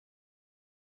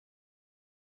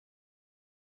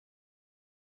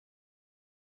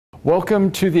Welcome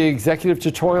to the executive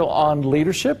tutorial on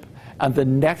leadership and the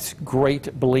next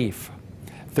great belief.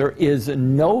 There is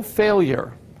no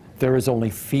failure, there is only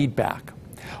feedback.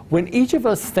 When each of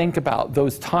us think about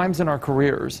those times in our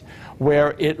careers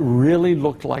where it really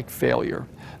looked like failure,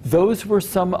 those were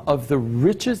some of the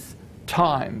richest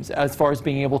times as far as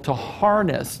being able to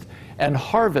harness and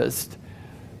harvest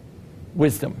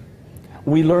wisdom.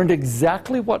 We learned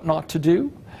exactly what not to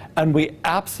do, and we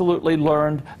absolutely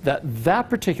learned that that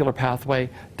particular pathway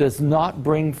does not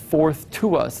bring forth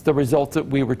to us the results that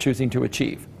we were choosing to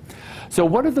achieve. So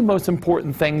one of the most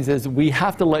important things is we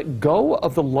have to let go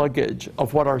of the luggage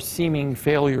of what our seeming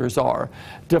failures are,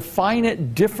 define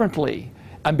it differently,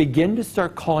 and begin to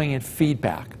start calling it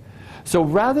feedback. So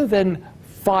rather than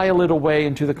file it away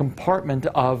into the compartment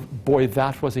of, boy,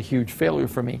 that was a huge failure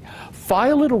for me,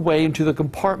 file it away into the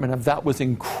compartment of, that was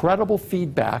incredible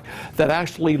feedback that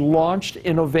actually launched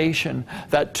innovation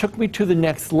that took me to the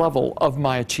next level of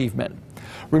my achievement.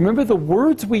 Remember, the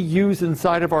words we use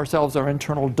inside of ourselves, our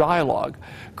internal dialogue,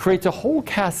 creates a whole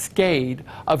cascade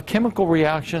of chemical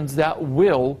reactions that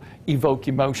will evoke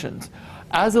emotions.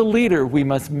 As a leader, we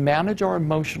must manage our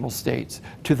emotional states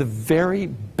to the very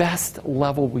best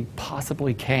level we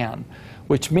possibly can,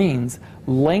 which means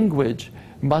language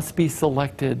must be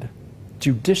selected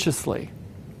judiciously.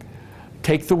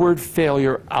 Take the word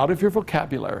failure out of your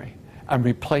vocabulary and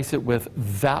replace it with,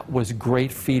 that was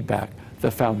great feedback.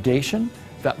 The foundation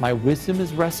that my wisdom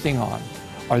is resting on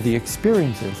are the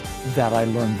experiences that I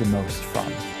learned the most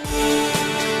from.